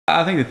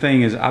I think the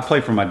thing is, I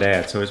play for my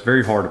dad, so it's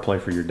very hard to play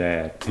for your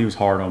dad. He was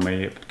hard on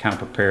me. It kind of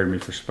prepared me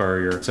for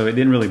Spurrier. So it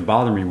didn't really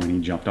bother me when he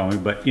jumped on me.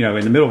 But, you know,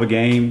 in the middle of a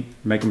game,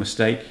 make a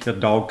mistake, the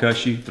dog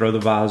cuss you, throw the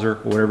visor,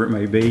 whatever it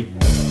may be.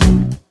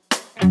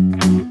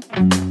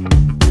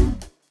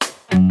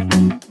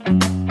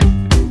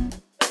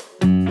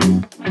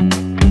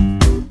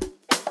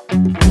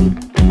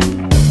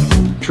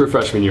 True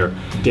freshman year,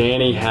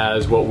 Danny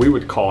has what we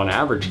would call an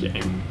average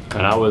game,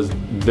 and I was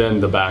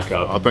then the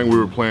backup. I think we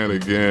were playing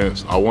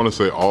against, I want to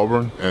say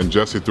Auburn, and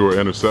Jesse threw an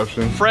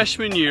interception.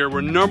 Freshman year,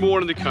 we're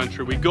 #1 in the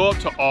country. We go up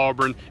to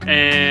Auburn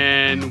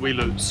and we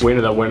lose. We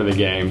ended up winning the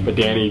game, but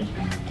Danny,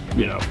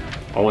 you know,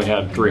 only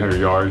had 300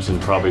 yards and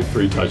probably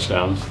 3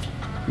 touchdowns.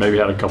 Maybe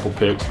had a couple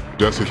picks.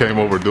 Jesse came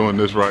over doing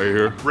this right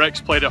here. Rex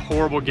played a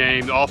horrible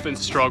game. The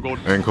offense struggled.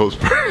 And Coach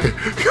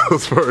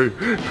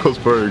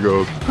Spurrier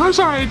goes, I'm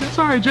sorry,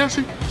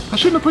 Jesse. I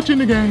shouldn't have put you in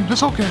the game.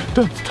 That's okay.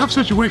 Tough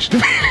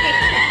situation.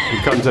 He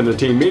comes in the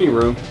team meeting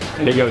room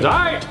and he goes, all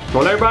right,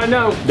 want everybody to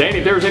know, Danny,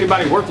 if there was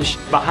anybody worth the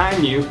shit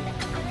behind you,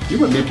 you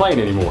wouldn't be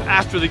playing anymore.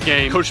 After the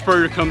game, Coach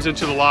Spurrier comes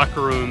into the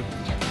locker room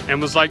and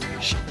was like,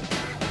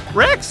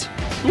 Rex,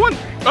 you want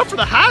up for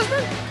the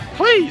Heisman?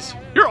 Please.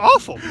 You're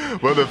awful.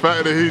 But the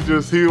fact that he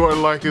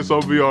wasn't like, it's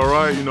gonna be all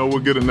right, you know, we'll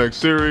get a next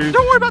series.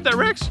 Don't worry about that,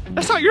 Rex.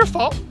 That's not your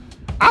fault.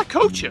 I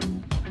coach you.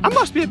 I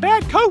must be a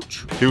bad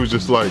coach. He was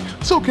just like,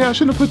 it's okay, I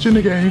shouldn't have put you in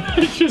the game.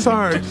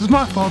 Sorry, it's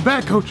my fault,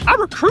 bad coach. I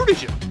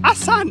recruited you. I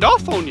signed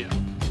off on you.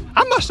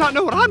 I must not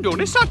know what I'm doing.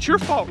 It's not your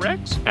fault,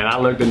 Rex. And I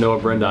looked at Noah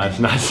Brandeis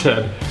and I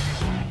said,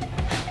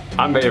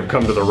 I may have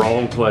come to the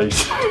wrong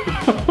place.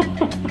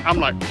 I'm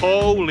like,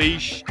 holy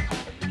sh**.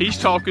 He's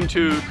talking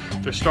to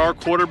the star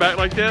quarterback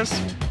like this.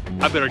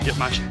 I better get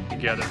my shit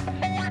together.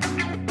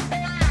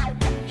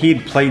 He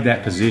had played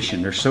that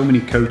position. There's so many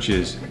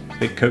coaches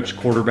that coach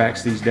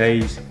quarterbacks these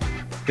days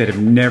that have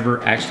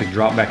never actually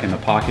dropped back in the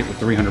pocket with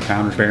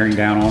 300-pounders bearing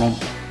down on them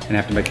and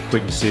have to make a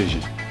quick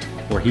decision,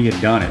 where he had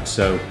done it.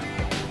 So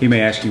he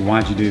may ask you,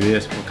 why'd you do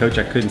this? Well, coach,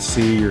 I couldn't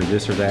see, or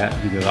this or that.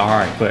 He goes, all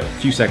right. But a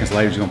few seconds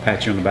later, he's gonna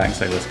pat you on the back and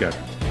say, let's go.